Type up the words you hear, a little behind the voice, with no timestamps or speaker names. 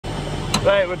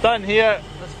Right, we're done here.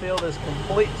 This field is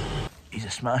complete. He's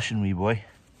a smashing wee boy.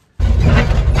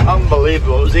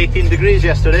 Unbelievable, it was 18 degrees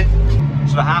yesterday.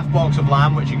 So a half box of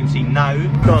lamb, which you can see now.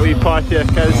 Got a wee party of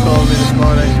cows following me this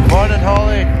morning. Morning,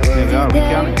 Holly. There we are, we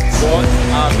can. What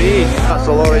a bee. That's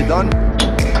the lorry done.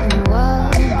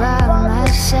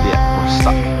 Yeah, we're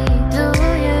stuck.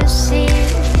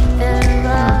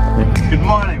 Good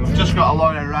morning, we've just got a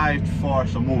lorry arrived for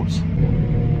some oats.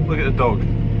 Look at the dog.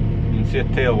 You can see a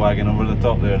tail wagging over the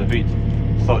top there. The beat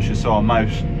thought she saw a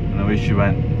mouse and away she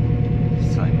went.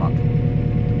 Silly mutt.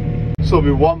 So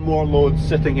there'll be one more load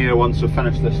sitting here once we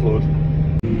finish this load.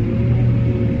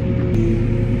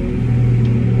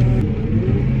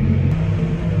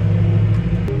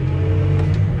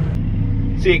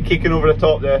 See it kicking over the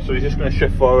top there, so he's just going to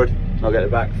shift forward and I'll get the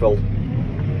back filled.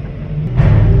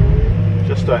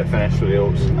 Just about finished with the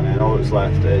oats, and then all that's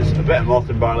left is a bit of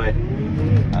malted barley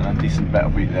and a decent bit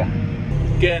of wheat there.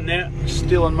 Getting there,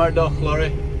 stealing Murdoch lorry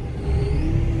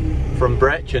From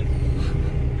Brechin.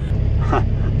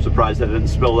 I'm surprised I didn't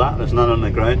spill that, there's none on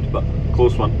the ground, but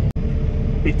close one.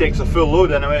 He takes a full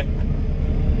load anyway.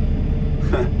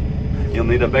 He'll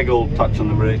need a big old touch on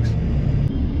the brakes.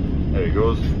 There he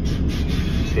goes.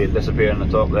 See it disappear on the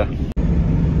top there.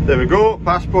 There we go,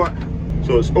 passport.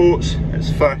 So it's oats, it's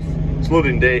Firth, it's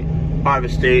loading day,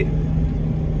 harvest date,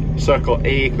 circle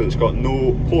A because it's got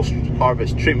no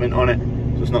post-harvest treatment on it,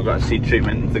 so it's not got a seed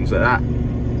treatment and things like that.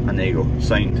 And there you go,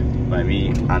 signed by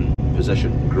me and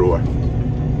position grower.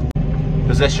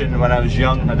 Position, when I was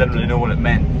young, I didn't really know what it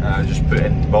meant, I just put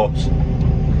in box.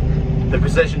 The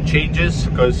position changes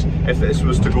because if this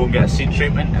was to go and get a seed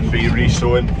treatment and be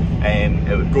re-sown,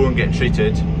 it would go and get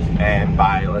treated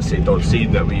by, let's say, Dodge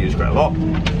Seed that we use quite a lot.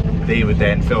 They would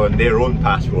then fill in their own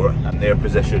passport and their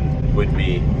position would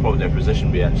be, what would their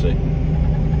position be actually?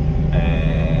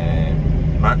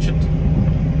 Merchant?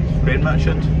 Grain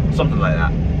merchant? Something like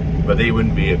that. But they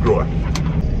wouldn't be a grower.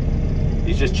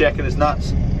 He's just checking his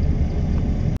nuts.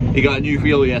 He got a new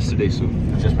wheel yesterday, so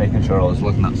just making sure all his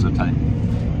lug nuts are tight.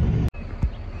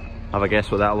 Have a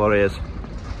guess what that lorry is?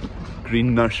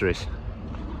 Green nurseries.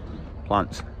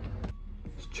 Plants.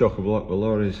 It's chock-a-block with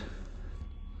lorries.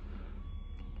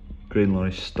 Grain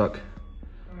lorries stuck,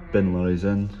 bin lorries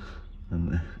in,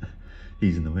 and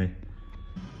he's in the way.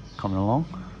 Coming along,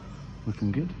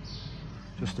 looking good.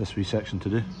 Just this wee section to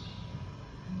do.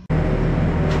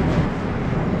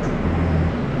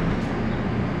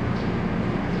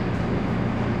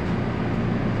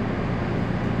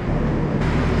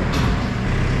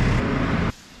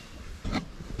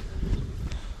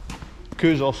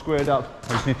 Coos all squared up. I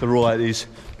just need to roll out these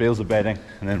bales of bedding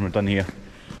and then we're done here.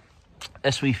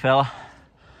 This wee fella,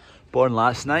 born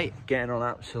last night, getting on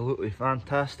absolutely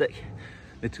fantastic.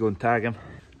 Need to go and tag him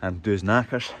and do his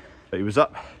knackers. But he was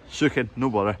up, soaking, no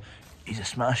bother. He's a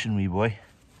smashing wee boy.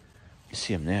 You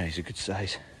see him there, he's a good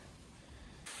size.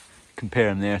 Compare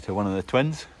him there to one of the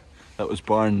twins that was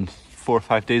born 4 or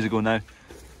 5 days ago now.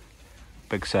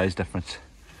 Big size difference.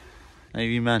 Hey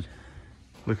wee man,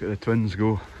 look at the twins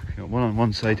go. You got one on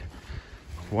one side,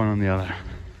 one on the other.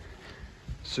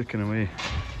 Soaking away.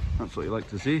 That's what you like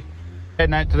to see.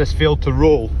 Heading out to this field to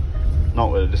roll.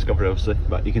 Not with a Discovery obviously,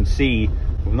 but you can see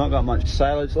we've not got much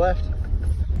silage left.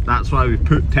 That's why we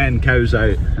put 10 cows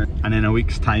out, and in a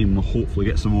week's time we'll hopefully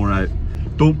get some more out.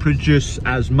 Don't produce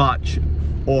as much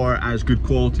or as good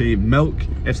quality milk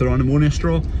if they're on ammonia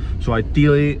straw. So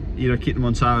ideally either keep them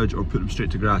on silage or put them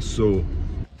straight to grass. So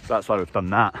that's why we've done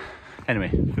that. Anyway,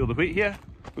 field of wheat here.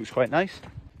 Looks quite nice.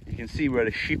 You can see where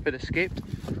the sheep had escaped.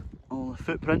 All the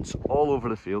footprints all over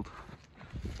the field.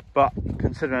 But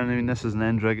considering, I mean, this is an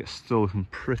end rig, it's still looking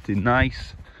pretty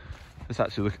nice. It's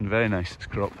actually looking very nice, this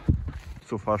crop.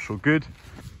 So far so good.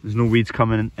 There's no weeds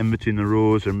coming in between the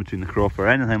rows or in between the crop or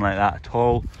anything like that at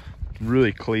all.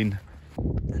 Really clean.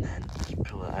 And then just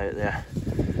pull it out there.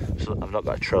 So I've not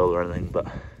got a trowel or anything, but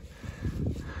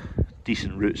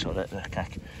decent roots on it. I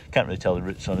can't really tell the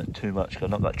roots on it too much because I've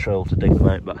not got a trowel to dig them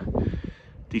out, but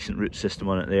decent root system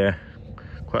on it there.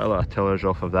 Quite a lot of tillers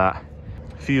off of that.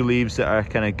 A few leaves that are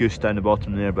kind of goosed down the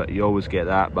bottom there, but you always get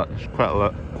that. But there's quite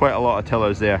a lot of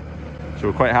tillers there, so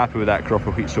we're quite happy with that crop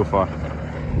of wheat so far.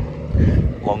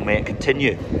 Long may it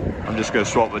continue. I'm just going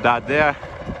to swap with Dad there.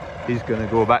 He's going to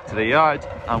go back to the yard.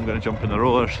 I'm going to jump in the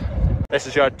rollers. This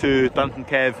is yard 2. Duncan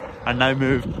Kev are now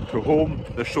moved to home.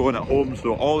 They're showing at home,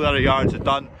 so all the other yards are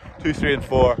done. 2, 3 and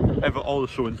 4. All the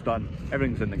showing's done.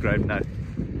 Everything's in the ground now.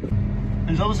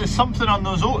 There's obviously something on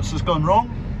those oats that's gone wrong.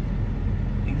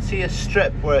 You can see a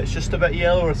strip where it's just a bit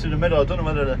yellower through the middle. I don't know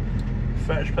whether the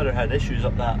furniture pitter had issues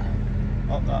up that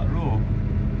row.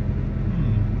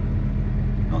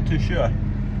 Not too sure.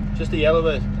 Just the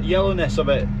yellowness of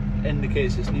it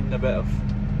indicates it's needing a bit of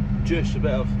juice, a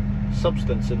bit of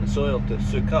substance in the soil to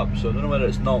soak up. So I don't know whether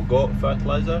it's not got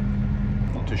fertiliser.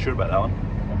 Not too sure about that one.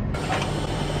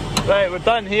 Right, we're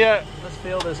done here. This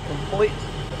field is complete.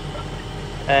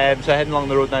 So heading along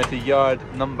the road now to yard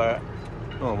number,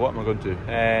 oh, what am I going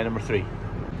to? Number 3.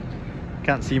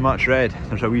 Can't see much red.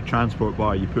 There's a wee transport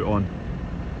bar you put on.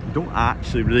 You don't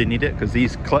actually really need it because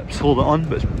these clips hold it on,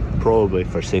 but it's probably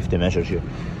for safety measures you're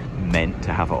meant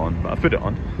to have it on. But I put it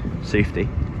on, safety.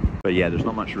 But yeah, there's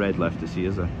not much red left to see,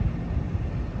 is there?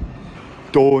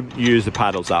 Don't use the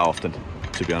paddles that often,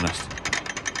 to be honest.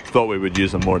 Thought we would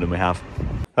use them more than we have.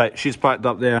 Right, she's packed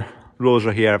up there. Rows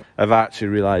are here. I've actually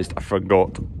realised I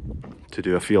forgot to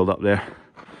do a field up there.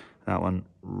 That one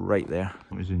right there.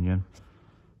 Let me zoom you in.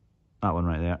 That one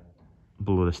right there,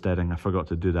 below the steering. I forgot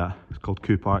to do that. It's called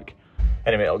Coup Park.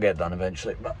 Anyway, it'll get done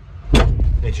eventually, but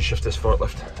need to shift this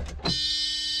forklift.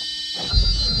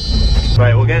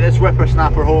 Right, we'll get this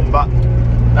whippersnapper home, but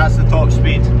that's the top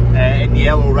speed. In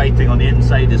yellow writing on the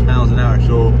inside is miles an hour,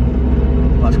 so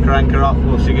let's crank her up.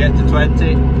 Will she get to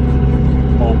 20?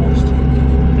 Almost.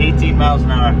 18 miles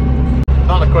an hour.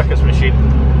 Not the quickest machine.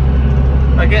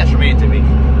 I guess from A to B.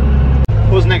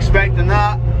 Wasn't expecting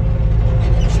that.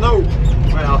 Snow.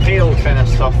 Well, hail kind of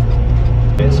stuff.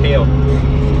 It's hail.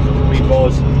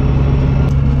 Meatballs.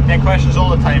 Get questions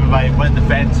all the time about when the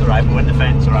Fendt's arriving,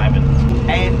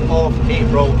 End of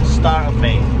April, start of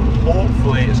May.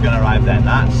 Hopefully it's going to arrive then.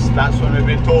 That's when we've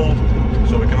been told,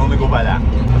 so we can only go by that.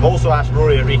 I've also asked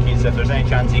Rory at Riki's if there's any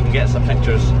chance he can get some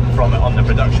pictures from it on the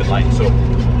production line, so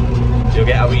you'll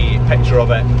get a wee picture of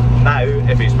it now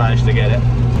if he's managed to get it.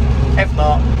 If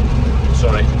not,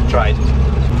 sorry, tried.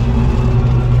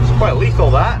 It's quite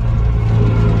lethal, that.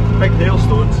 Big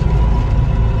hailstones.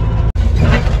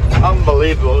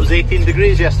 Unbelievable. It was 18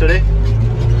 degrees yesterday.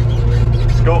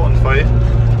 Scotland for you.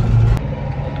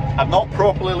 I've not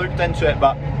properly looked into it,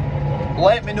 but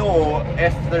let me know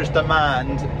if there's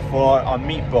demand for a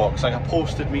meat box, like a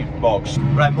posted meat box.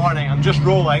 Right, morning, I'm just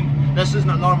rolling. This isn't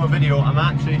a normal video. I'm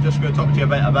actually just going to talk to you a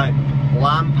bit about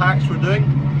lamb packs we're doing.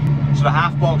 So the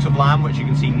half box of lamb, which you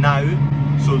can see now.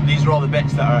 So these are all the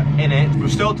bits that are in it.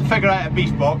 We've still to figure out a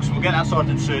beef box. We'll get that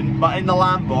sorted soon. But in the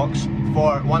lamb box,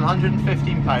 for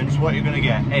 £115, what you're going to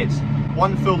get is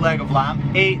 1 full leg of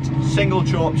lamb, 8 single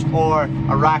chops or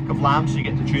a rack of lamb, so you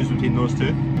get to choose between those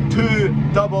two. 2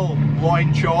 double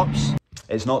loin chops.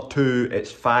 It's not 2,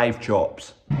 it's 5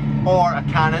 chops. Or a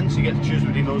cannon, so you get to choose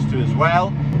between those two as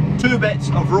well. 2 bits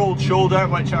of rolled shoulder,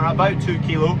 which are about 2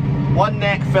 kilo. 1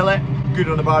 neck fillet, good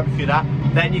on a barbecue that.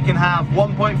 Then you can have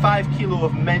 1.5 kilo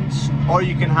of mince, or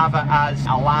you can have it as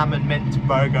a lamb and mint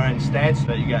burger instead, so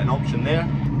that you get an option there.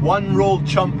 1 rolled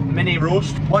chump mini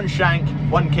roast, 1 shank,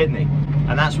 1 kidney.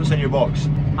 And that's what's in your box.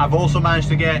 I've also managed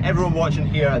to get everyone watching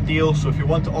here a deal, so if you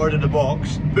want to order the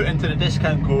box, put into the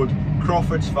discount code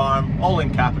CrawfordsFarm, all in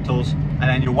capitals, and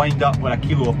then you'll wind up with a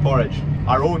kilo of porridge.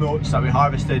 Our own oats that we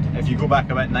harvested, if you go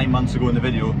back about 9 months ago in the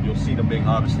video, you'll see them being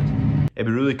harvested. It'd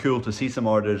be really cool to see some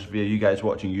orders via you guys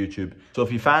watching YouTube. So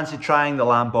if you fancy trying the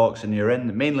lamb box and you're in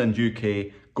the mainland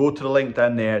UK, go to the link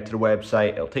down there to the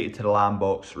website, it'll take you to the lamb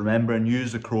box. Remember and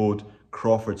use the code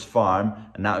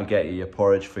CrawfordsFarm, and that'll get you your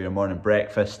porridge for your morning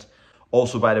breakfast.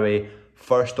 Also, by the way,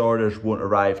 first orders won't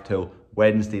arrive till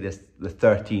Wednesday the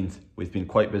 13th. We've been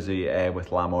quite busy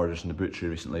with lamb orders in the butchery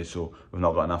recently, so we've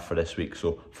not got enough for this week,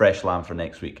 so fresh lamb for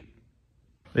next week.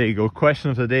 There you go,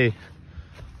 question of the day.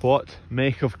 What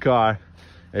make of car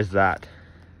is that?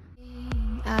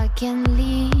 I can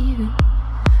leave,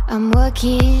 I'm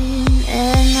working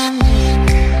and I'm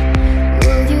leaving.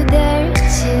 Will you dare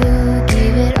to